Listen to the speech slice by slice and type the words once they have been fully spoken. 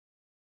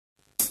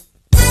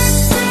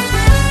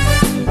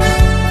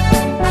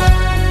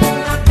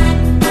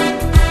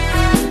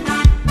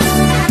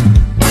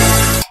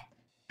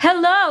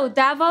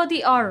Davao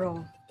de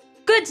Oro.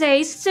 Good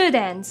day,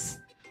 students.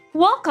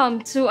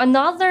 Welcome to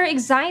another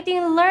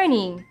exciting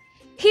learning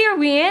here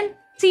in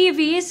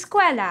TV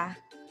Escuela.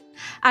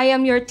 I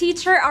am your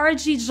teacher,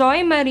 Argie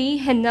Joy Marie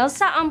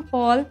Henelsa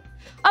Ampol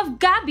of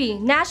Gabi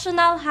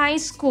National High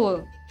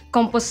School,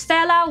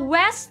 Compostela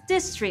West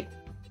District,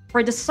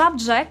 for the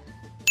subject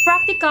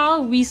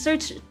Practical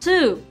Research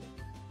 2.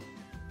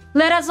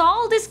 Let us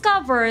all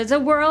discover the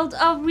world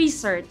of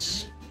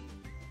research.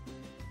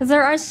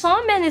 There are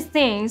so many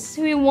things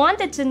we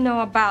wanted to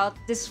know about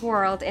this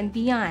world and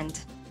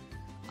beyond.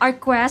 Our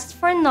quest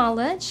for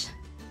knowledge,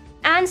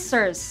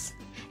 answers,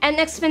 and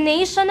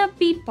explanation of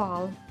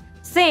people,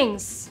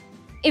 things,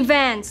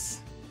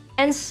 events,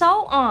 and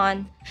so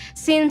on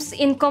seems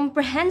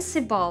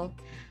incomprehensible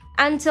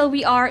until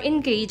we are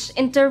engaged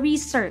into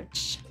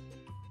research.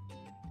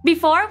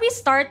 Before we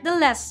start the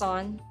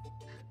lesson,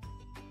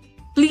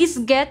 please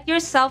get your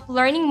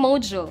self-learning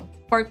module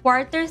for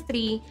Quarter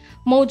 3,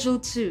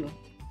 Module 2,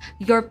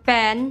 your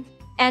pen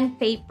and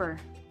paper.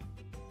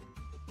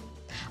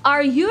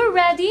 Are you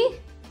ready?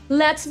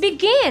 Let's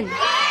begin!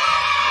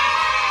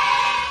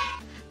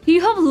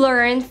 You have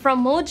learned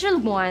from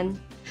Module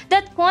 1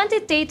 that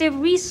quantitative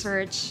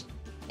research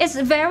is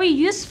very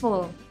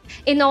useful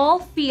in all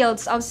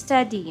fields of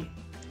study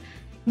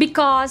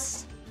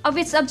because of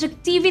its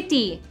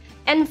objectivity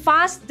and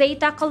fast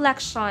data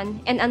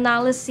collection and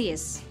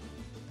analysis.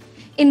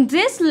 In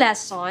this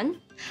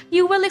lesson,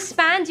 you will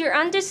expand your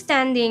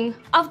understanding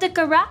of the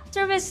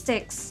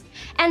characteristics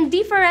and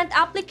different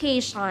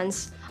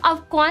applications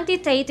of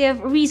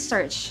quantitative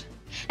research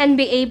and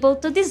be able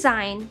to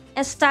design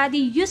a study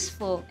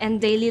useful in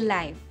daily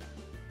life.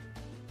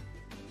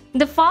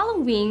 The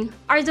following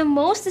are the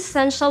most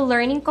essential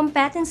learning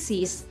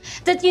competencies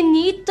that you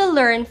need to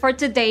learn for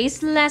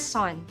today's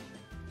lesson.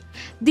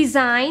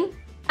 Design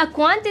a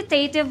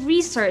quantitative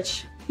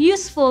research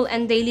useful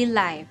in daily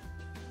life.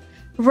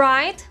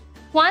 Write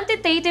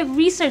quantitative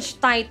research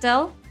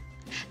title,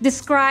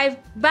 describe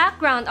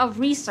background of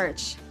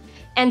research,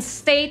 and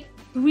state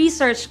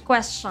research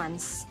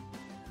questions.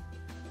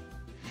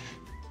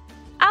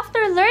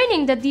 After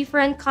learning the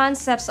different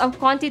concepts of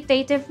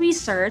quantitative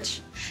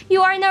research,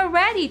 you are now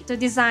ready to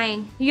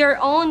design your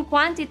own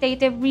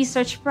quantitative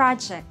research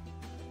project.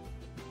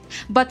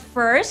 But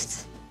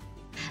first,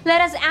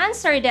 let us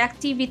answer the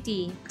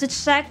activity to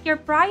check your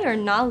prior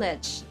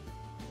knowledge.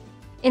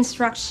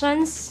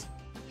 Instructions.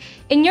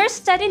 In your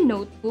study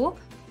notebook,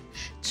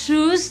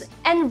 choose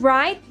and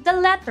write the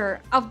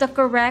letter of the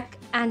correct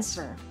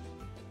answer.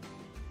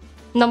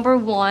 Number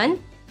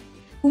 1.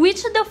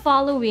 Which of the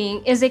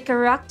following is a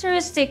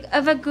characteristic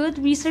of a good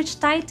research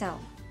title?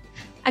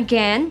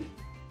 Again,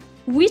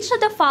 which of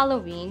the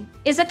following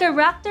is a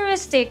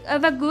characteristic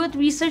of a good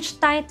research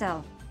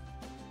title?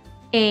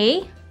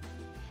 A.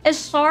 A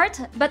short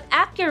but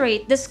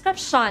accurate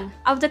description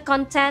of the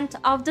content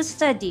of the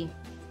study.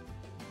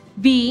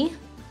 B.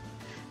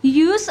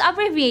 Use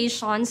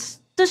abbreviations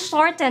to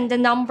shorten the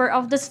number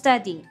of the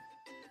study.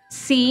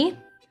 C.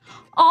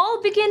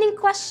 All beginning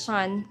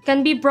questions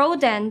can be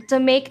broadened to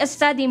make a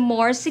study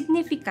more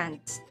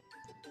significant.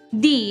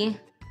 D.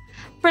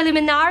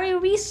 Preliminary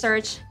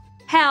research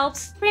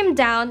helps trim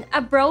down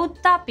a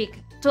broad topic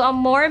to a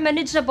more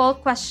manageable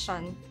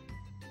question.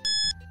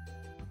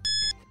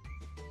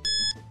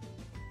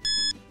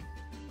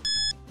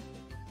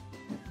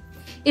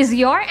 Is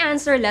your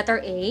answer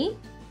letter A?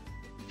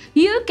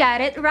 You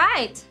got it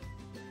right!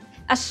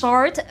 A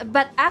short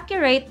but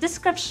accurate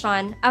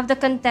description of the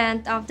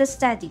content of the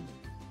study.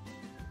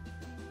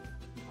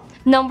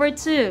 Number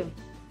 2.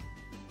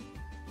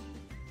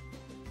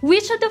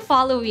 Which of the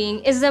following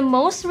is the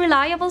most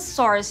reliable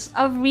source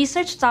of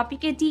research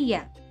topic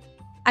idea?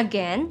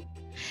 Again,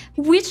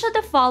 which of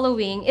the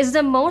following is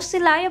the most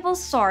reliable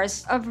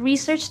source of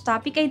research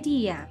topic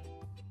idea?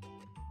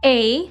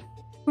 A.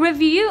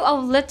 Review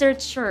of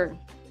literature.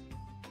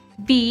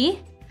 B.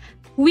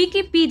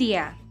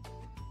 Wikipedia.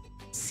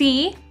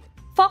 C.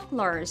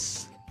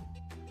 Folklores.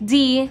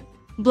 D.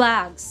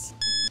 Blogs.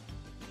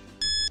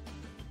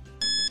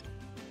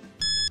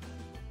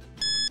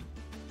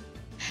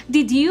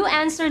 Did you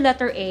answer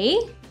letter A?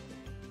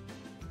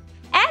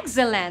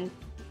 Excellent!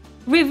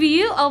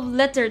 Review of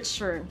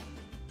literature.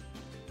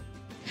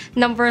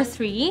 Number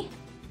 3.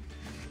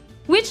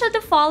 Which of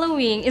the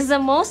following is the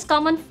most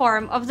common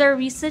form of the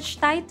research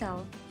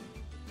title?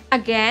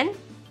 Again,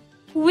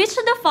 which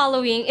of the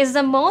following is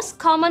the most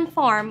common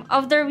form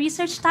of the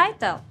research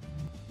title?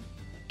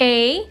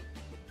 A.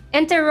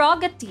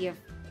 Interrogative.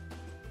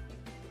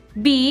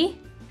 B.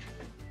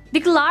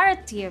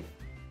 Declarative.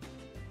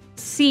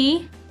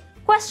 C.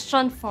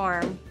 Question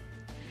form.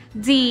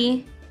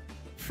 D.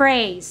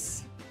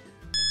 Phrase.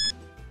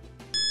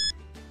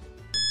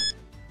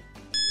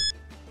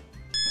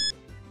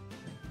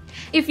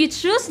 If you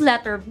choose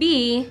letter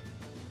B,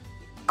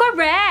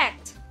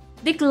 correct!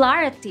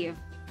 Declarative.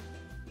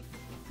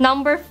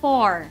 Number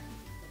 4.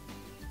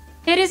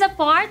 It is a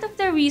part of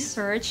the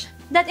research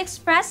that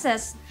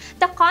expresses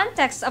the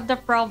context of the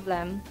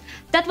problem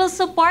that will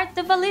support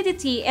the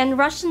validity and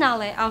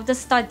rationale of the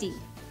study.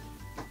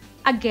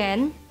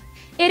 Again,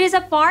 it is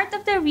a part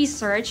of the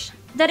research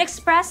that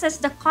expresses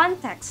the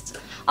context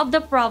of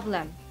the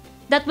problem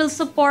that will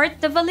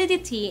support the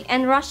validity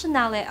and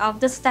rationale of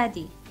the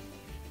study.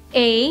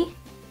 A.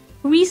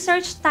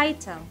 Research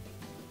title.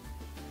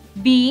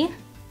 B.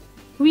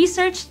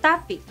 Research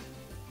topic.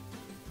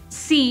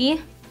 C.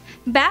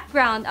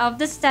 Background of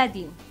the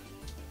study.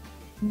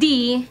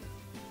 D.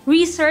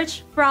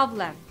 Research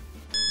problem.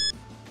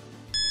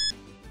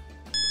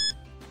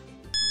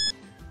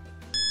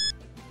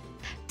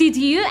 Did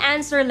you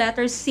answer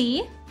letter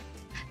C?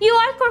 You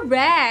are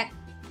correct.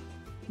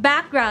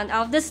 Background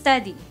of the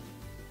study.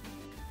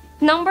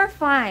 Number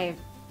 5.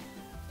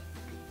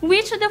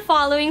 Which of the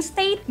following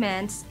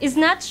statements is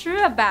not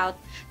true about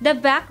the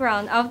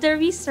background of the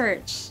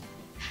research?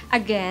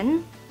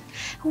 Again,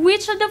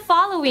 which of the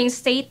following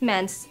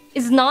statements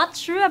is not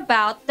true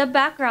about the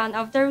background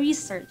of the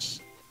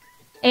research?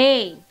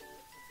 A.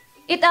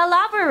 It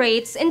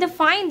elaborates in the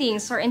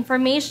findings or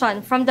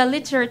information from the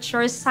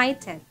literature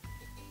cited.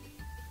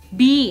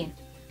 B.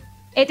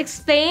 It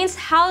explains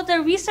how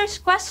the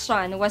research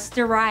question was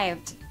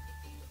derived.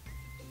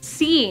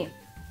 C.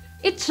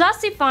 It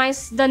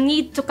justifies the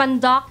need to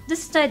conduct the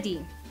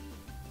study.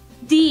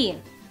 D.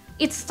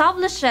 It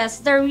establishes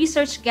the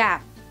research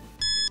gap.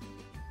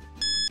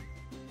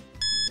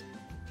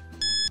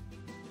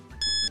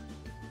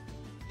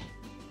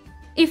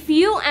 If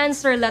you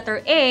answer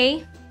letter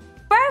A,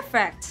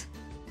 perfect!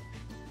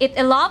 It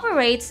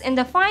elaborates in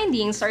the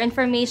findings or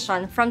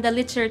information from the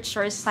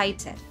literature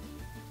cited.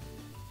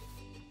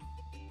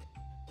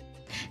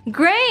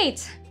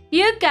 Great!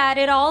 You got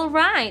it all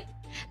right.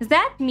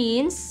 That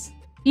means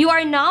you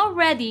are now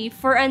ready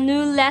for a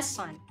new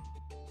lesson.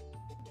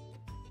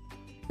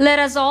 Let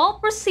us all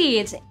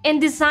proceed in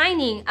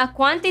designing a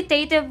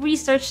quantitative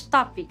research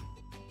topic.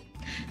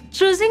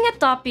 Choosing a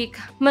topic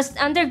must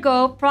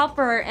undergo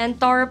proper and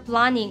thorough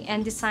planning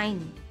and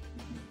designing.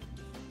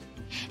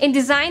 In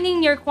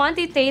designing your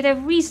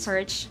quantitative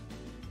research,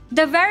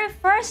 the very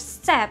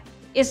first step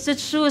is to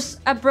choose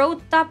a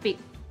broad topic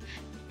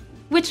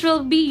which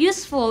will be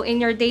useful in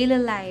your daily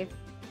life.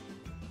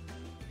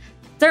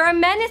 There are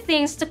many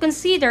things to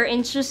consider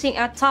in choosing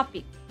a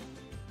topic.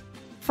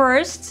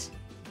 First,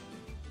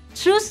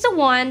 choose the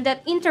one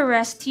that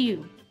interests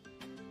you.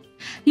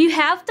 You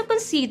have to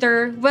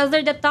consider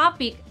whether the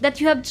topic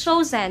that you have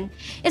chosen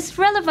is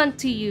relevant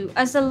to you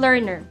as a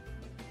learner,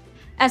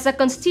 as a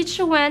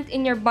constituent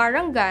in your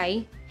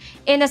barangay,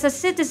 and as a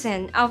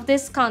citizen of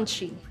this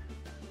country.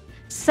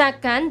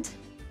 Second,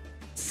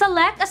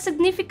 select a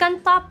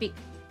significant topic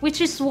which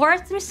is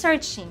worth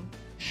researching,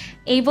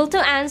 able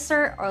to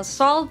answer or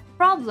solve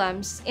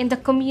problems in the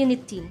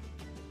community.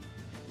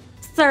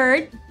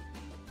 Third,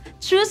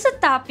 choose a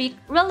topic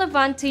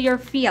relevant to your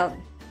field.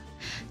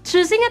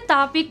 Choosing a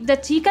topic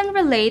that you can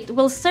relate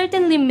will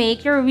certainly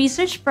make your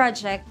research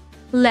project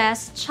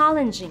less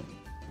challenging.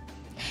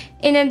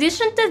 In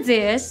addition to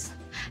this,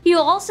 you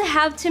also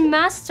have to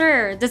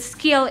master the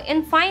skill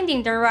in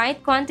finding the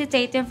right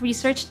quantitative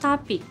research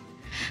topic,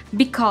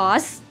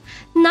 because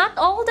not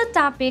all the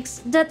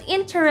topics that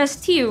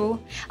interest you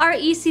are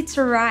easy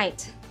to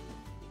write.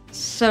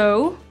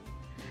 So,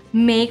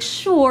 make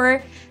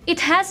sure it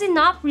has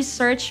enough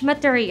research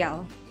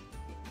material.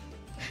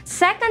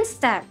 Second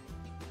step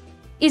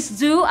is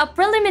do a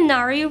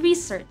preliminary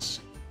research.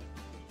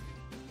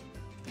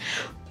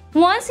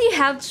 Once you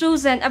have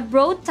chosen a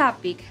broad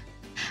topic,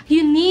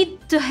 you need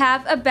to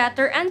have a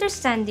better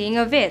understanding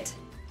of it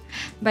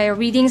by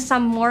reading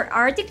some more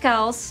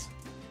articles,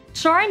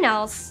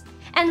 journals,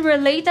 and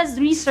related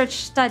research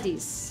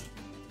studies.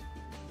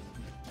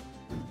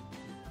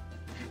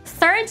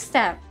 Third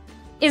step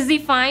is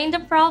define the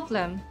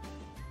problem.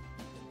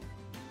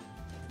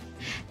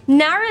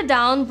 Narrow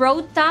down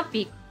broad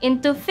topic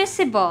into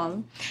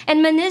feasible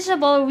and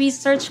manageable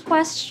research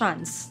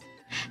questions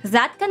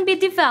that can be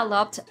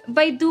developed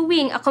by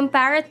doing a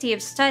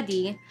comparative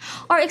study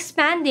or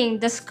expanding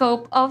the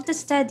scope of the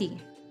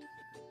study.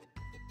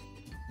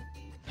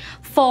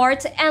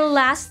 Fourth and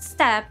last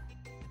step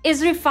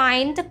is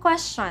refine the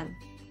question.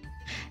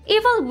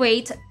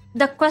 Evaluate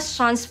the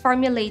questions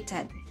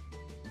formulated.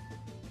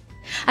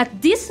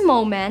 At this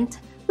moment,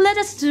 let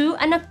us do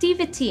an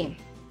activity.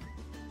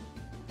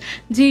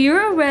 Do you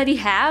already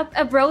have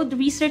a broad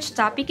research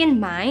topic in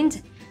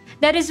mind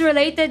that is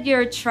related to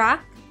your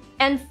track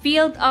and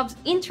field of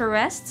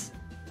interest?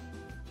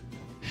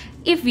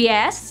 If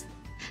yes,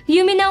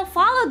 you may now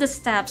follow the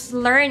steps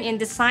learned in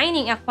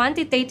designing a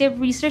quantitative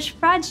research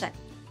project.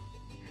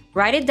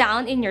 Write it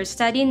down in your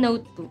study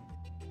notebook.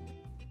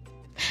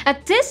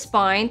 At this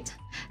point,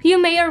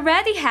 you may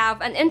already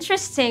have an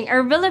interesting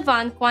or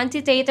relevant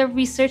quantitative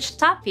research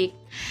topic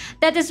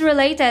that is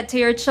related to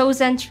your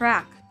chosen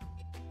track.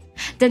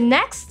 The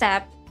next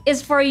step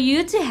is for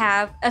you to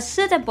have a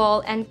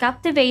suitable and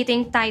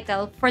captivating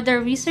title for the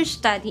research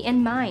study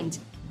in mind.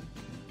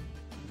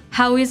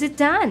 How is it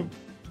done?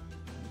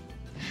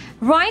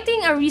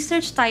 Writing a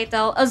research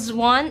title is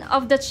one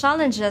of the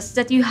challenges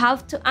that you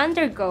have to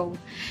undergo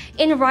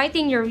in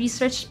writing your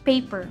research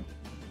paper.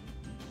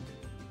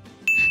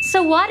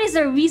 So what is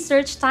a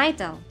research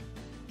title?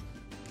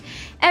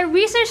 A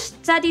research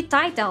study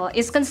title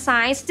is a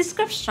concise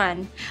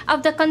description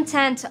of the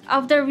content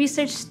of the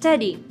research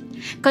study,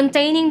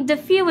 containing the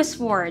fewest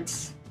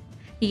words,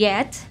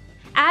 yet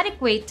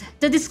adequate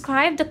to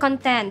describe the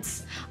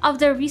contents of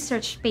the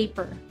research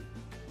paper.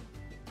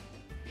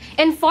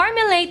 In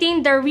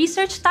formulating the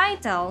research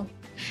title,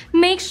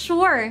 make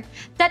sure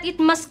that it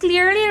must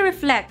clearly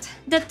reflect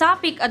the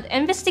topic of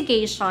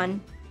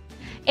investigation,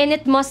 and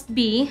it must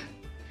be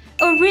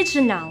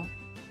original,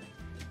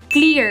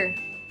 clear,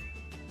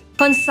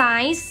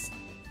 concise,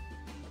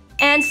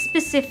 and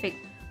specific.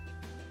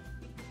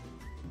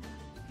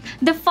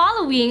 The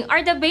following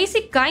are the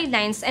basic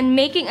guidelines in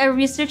making a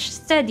research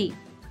study.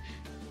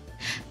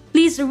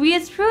 Please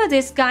read through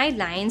these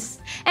guidelines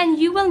and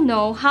you will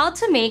know how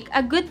to make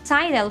a good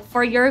title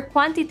for your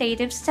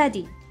quantitative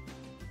study.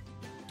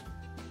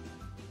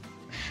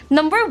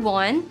 Number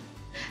 1.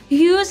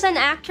 Use an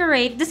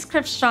accurate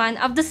description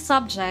of the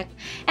subject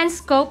and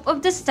scope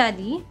of the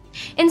study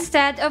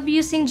instead of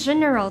using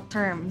general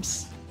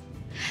terms.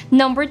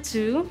 Number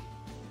 2.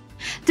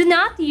 Do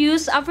not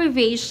use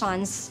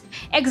abbreviations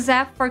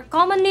except for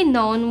commonly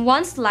known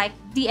ones like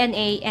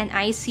DNA and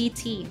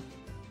ICT.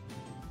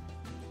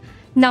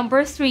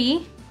 Number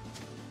 3.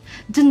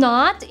 Do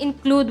not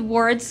include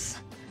words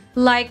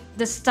like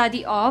the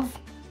study of,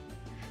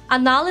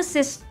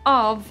 analysis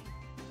of,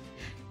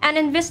 an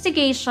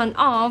investigation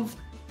of,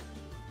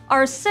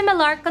 or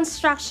similar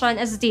construction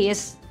as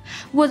this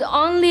would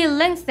only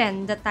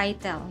lengthen the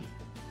title.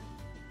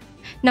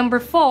 Number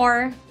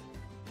 4.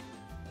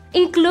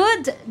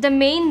 Include the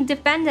main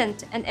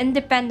dependent and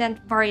independent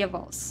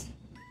variables.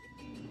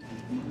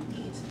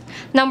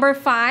 Number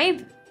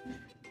 5.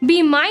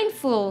 Be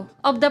mindful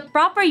of the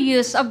proper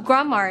use of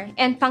grammar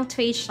and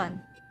punctuation.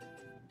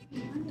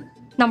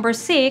 Number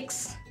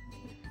 6.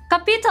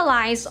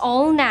 Capitalize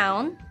all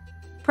noun,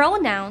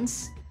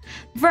 pronouns,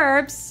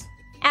 verbs,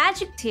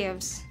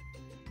 adjectives,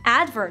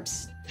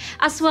 adverbs,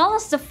 as well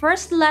as the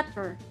first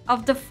letter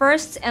of the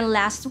first and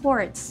last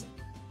words.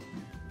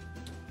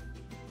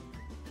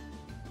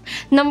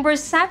 Number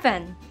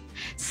 7.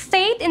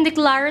 State in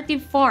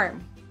declarative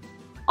form,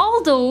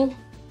 although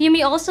you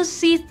may also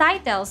see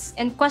titles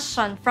and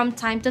question from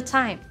time to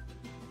time.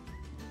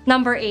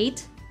 Number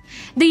 8.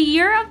 The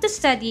year of the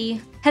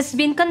study has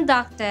been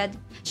conducted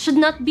should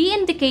not be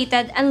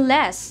indicated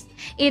unless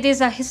it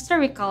is a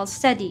historical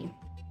study.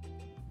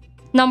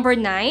 Number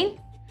 9.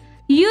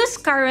 Use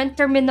current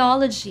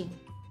terminology.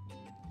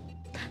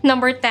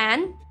 Number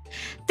 10.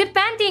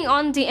 Depending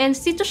on the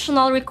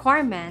institutional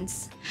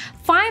requirements,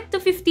 5 to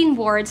 15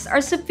 words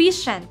are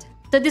sufficient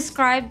to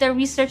describe the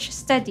research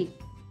study.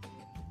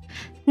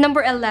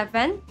 Number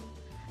 11.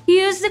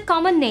 Use the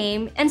common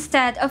name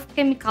instead of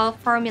chemical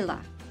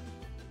formula.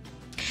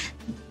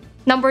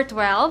 Number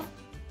 12.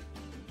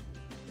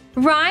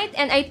 Write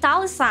and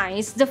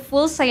italicize the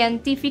full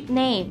scientific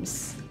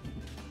names.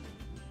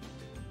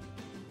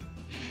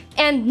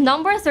 And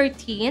number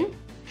 13.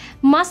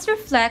 Must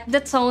reflect the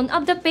tone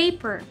of the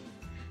paper.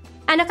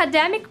 An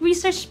academic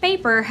research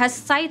paper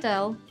has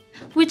title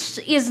which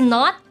is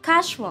not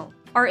casual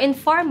or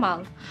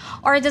informal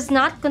or does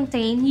not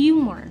contain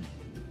humor.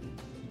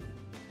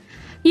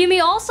 You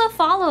may also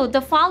follow the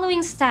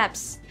following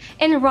steps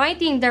in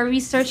writing the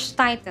research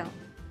title.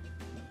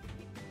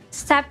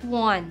 Step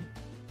 1.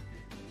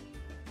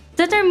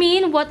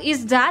 Determine what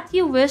is that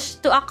you wish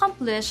to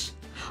accomplish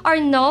or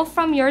know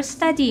from your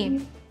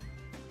study.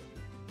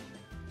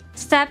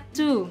 Step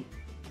 2.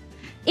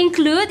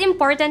 Include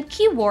important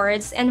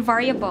keywords and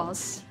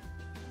variables.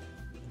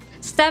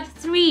 Step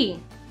 3.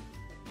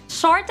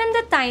 Shorten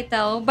the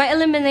title by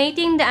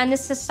eliminating the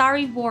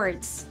unnecessary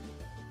words.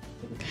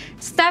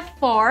 Step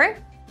 4.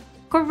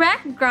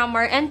 Correct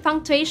grammar and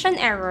punctuation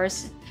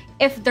errors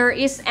if there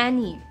is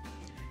any.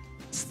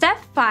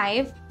 Step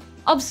 5.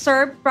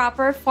 Observe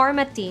proper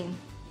formatting.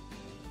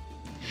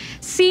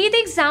 See the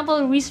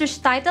example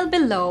research title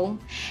below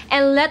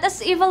and let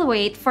us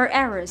evaluate for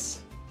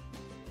errors.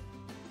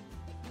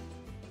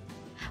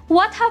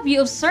 What have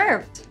you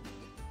observed?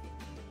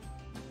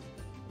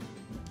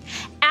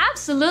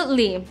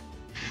 Absolutely!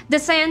 The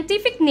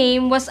scientific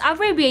name was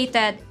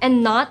abbreviated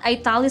and not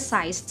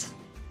italicized.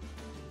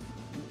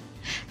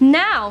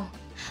 Now,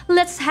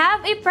 let's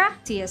have a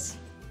practice.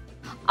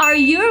 Are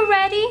you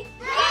ready?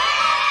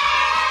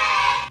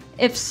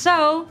 If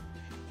so,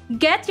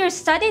 get your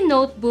study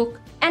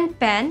notebook and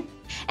pen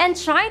and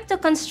try to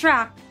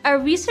construct a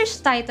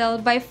research title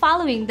by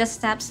following the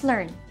steps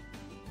learned.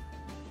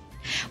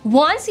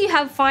 Once you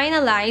have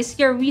finalized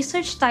your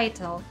research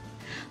title,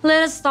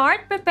 let us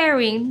start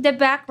preparing the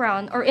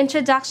background or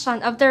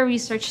introduction of the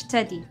research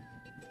study.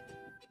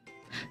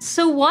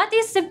 So what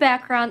is the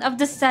background of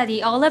the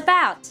study all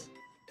about?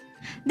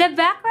 The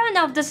background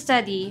of the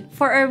study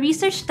for a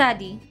research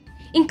study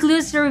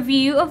includes a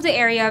review of the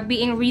area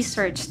being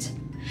researched,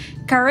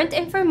 current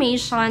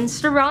information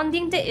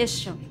surrounding the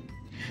issue,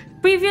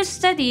 previous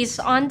studies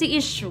on the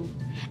issue,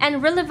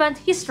 and relevant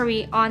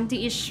history on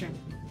the issue.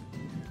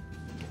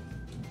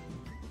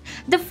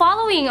 The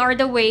following are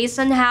the ways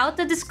on how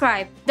to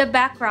describe the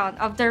background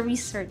of the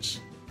research.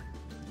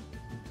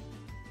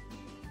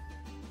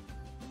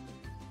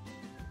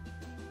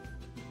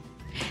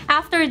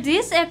 After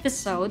this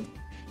episode,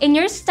 in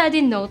your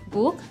study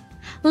notebook,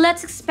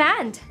 let's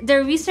expand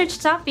the research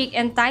topic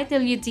and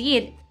title you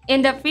did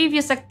in the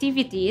previous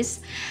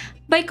activities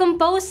by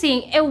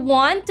composing a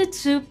 1 to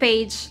 2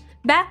 page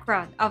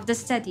background of the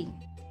study.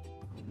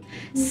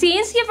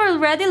 Since you've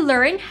already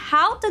learned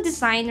how to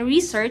design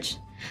research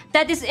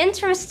that is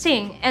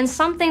interesting and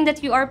something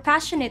that you are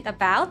passionate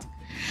about,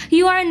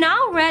 you are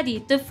now ready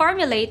to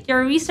formulate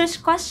your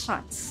research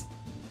questions.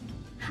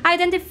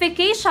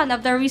 Identification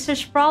of the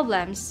research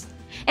problems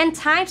and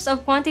types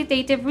of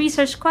quantitative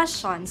research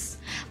questions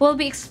will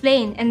be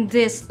explained in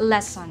this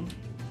lesson.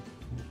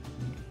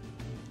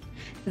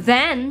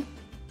 Then,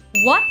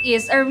 what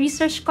is a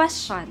research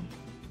question?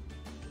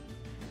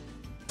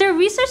 The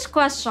research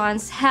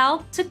questions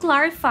help to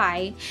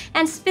clarify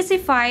and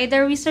specify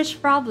the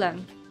research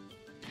problem.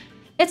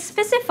 It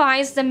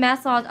specifies the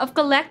method of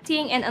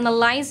collecting and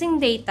analyzing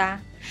data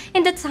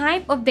and the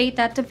type of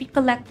data to be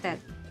collected.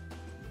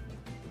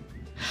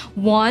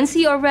 Once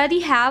you already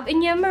have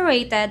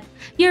enumerated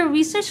your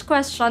research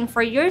question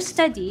for your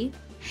study,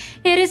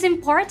 it is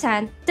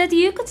important that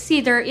you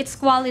consider its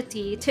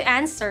quality to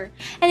answer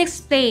and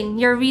explain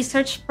your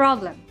research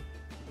problem.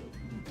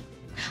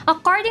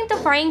 According to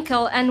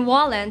Frankel and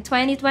Wallen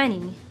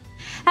 2020,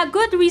 a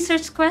good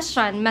research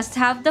question must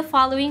have the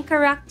following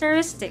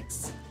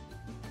characteristics: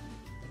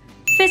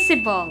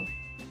 feasible,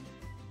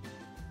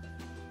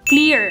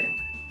 clear,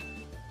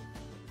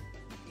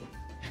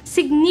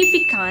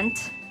 significant,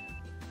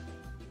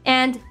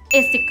 and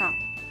ethical.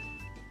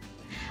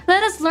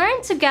 Let us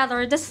learn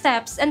together the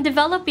steps in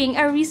developing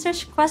a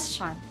research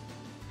question.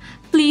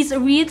 Please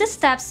read the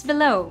steps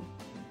below.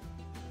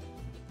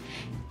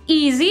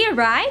 Easy,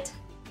 right?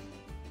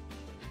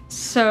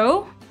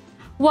 So,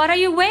 what are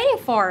you waiting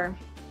for?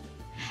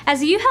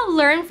 As you have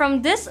learned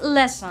from this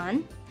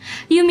lesson,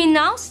 you may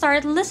now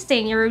start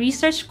listing your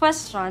research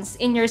questions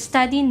in your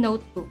study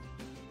notebook.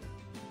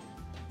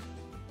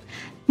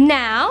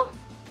 Now,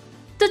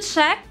 to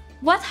check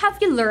what have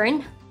you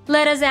learned,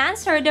 let us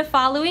answer the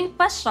following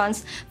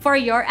questions for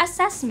your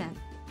assessment.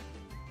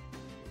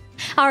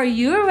 Are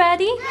you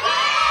ready?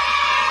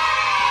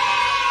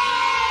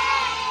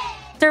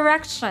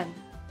 Direction.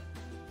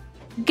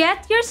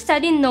 Get your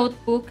study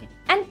notebook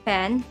and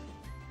pen.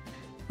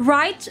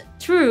 Write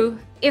true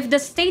if the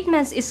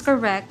statement is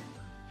correct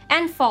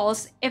and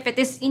false if it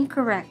is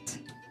incorrect.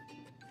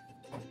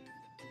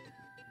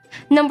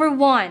 Number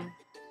 1.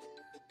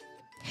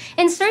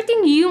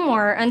 Inserting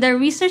humor on the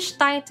research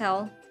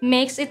title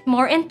makes it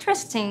more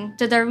interesting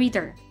to the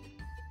reader.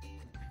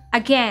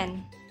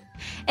 Again,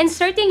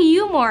 inserting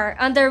humor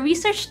on the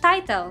research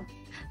title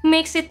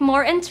makes it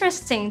more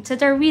interesting to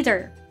the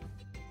reader.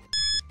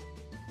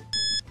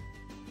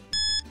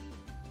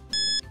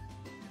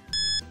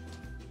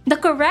 The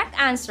correct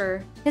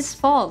answer is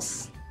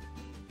false.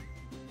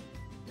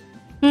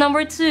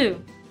 Number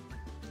 2.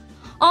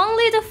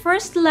 Only the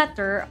first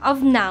letter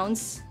of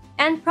nouns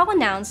and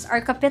pronouns are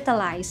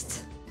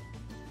capitalized.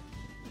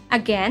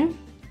 Again,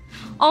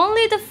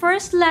 only the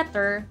first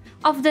letter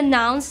of the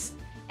nouns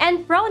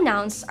and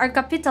pronouns are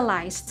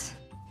capitalized.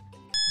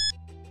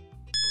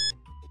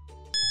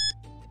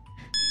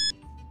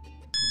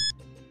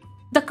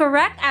 The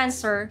correct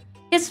answer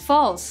is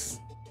false.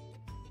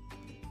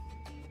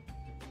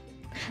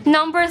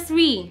 Number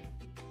 3.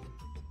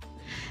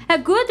 A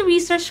good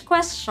research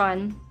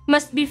question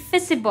must be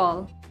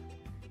feasible,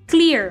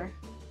 clear,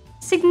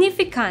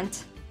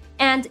 significant,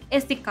 and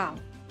ethical.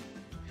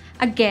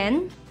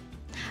 Again,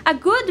 a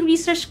good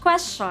research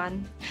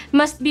question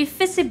must be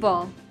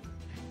feasible,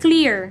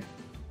 clear,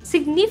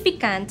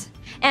 significant,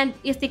 and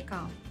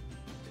ethical.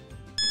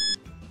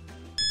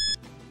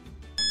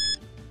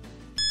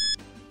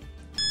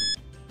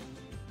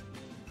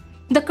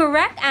 The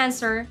correct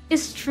answer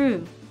is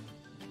true.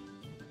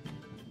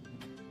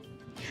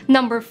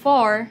 Number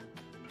 4.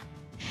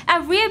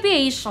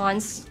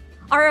 Abbreviations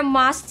are a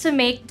must to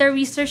make the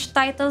research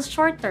title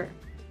shorter.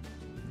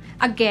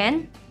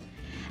 Again,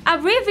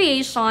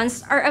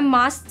 abbreviations are a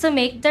must to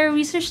make the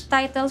research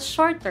title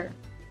shorter.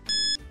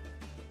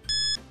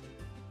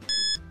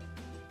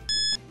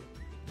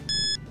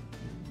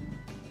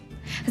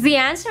 The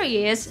answer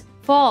is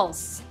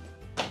false.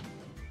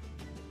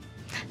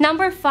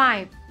 Number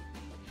 5.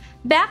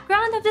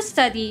 Background of the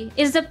study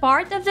is the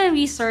part of the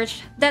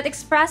research that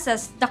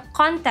expresses the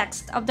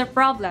context of the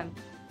problem,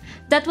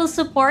 that will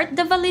support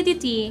the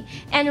validity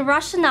and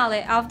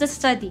rationale of the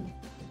study.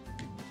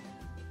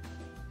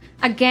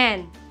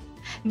 Again,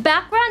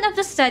 background of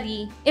the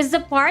study is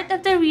the part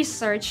of the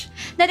research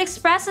that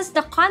expresses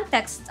the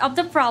context of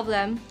the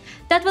problem,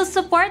 that will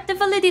support the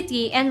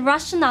validity and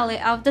rationale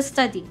of the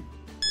study.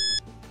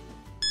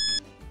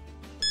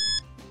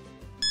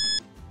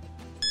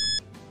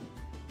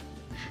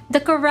 The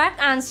correct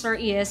answer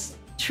is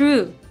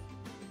true.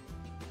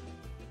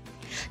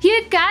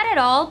 You got it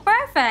all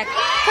perfect!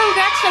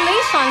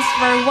 Congratulations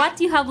for what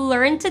you have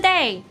learned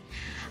today!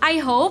 I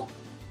hope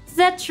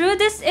that through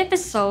this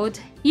episode,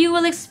 you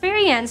will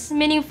experience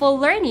meaningful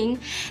learning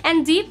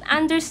and deep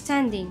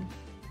understanding.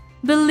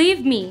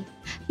 Believe me,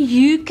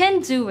 you can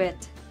do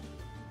it.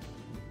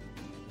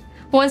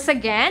 Once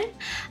again,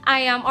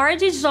 I am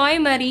Argie Joy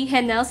Marie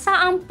Henelsa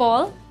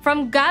Ampol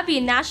from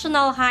Gabi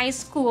National High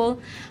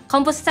School,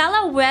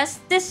 Compostela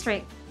West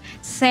District,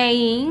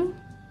 saying,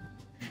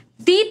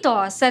 dito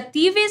sa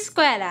TV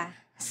Eskwela,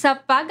 sa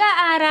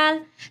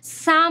pag-aaral,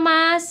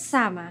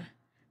 sama-sama.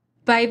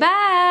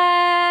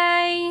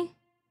 Bye-bye!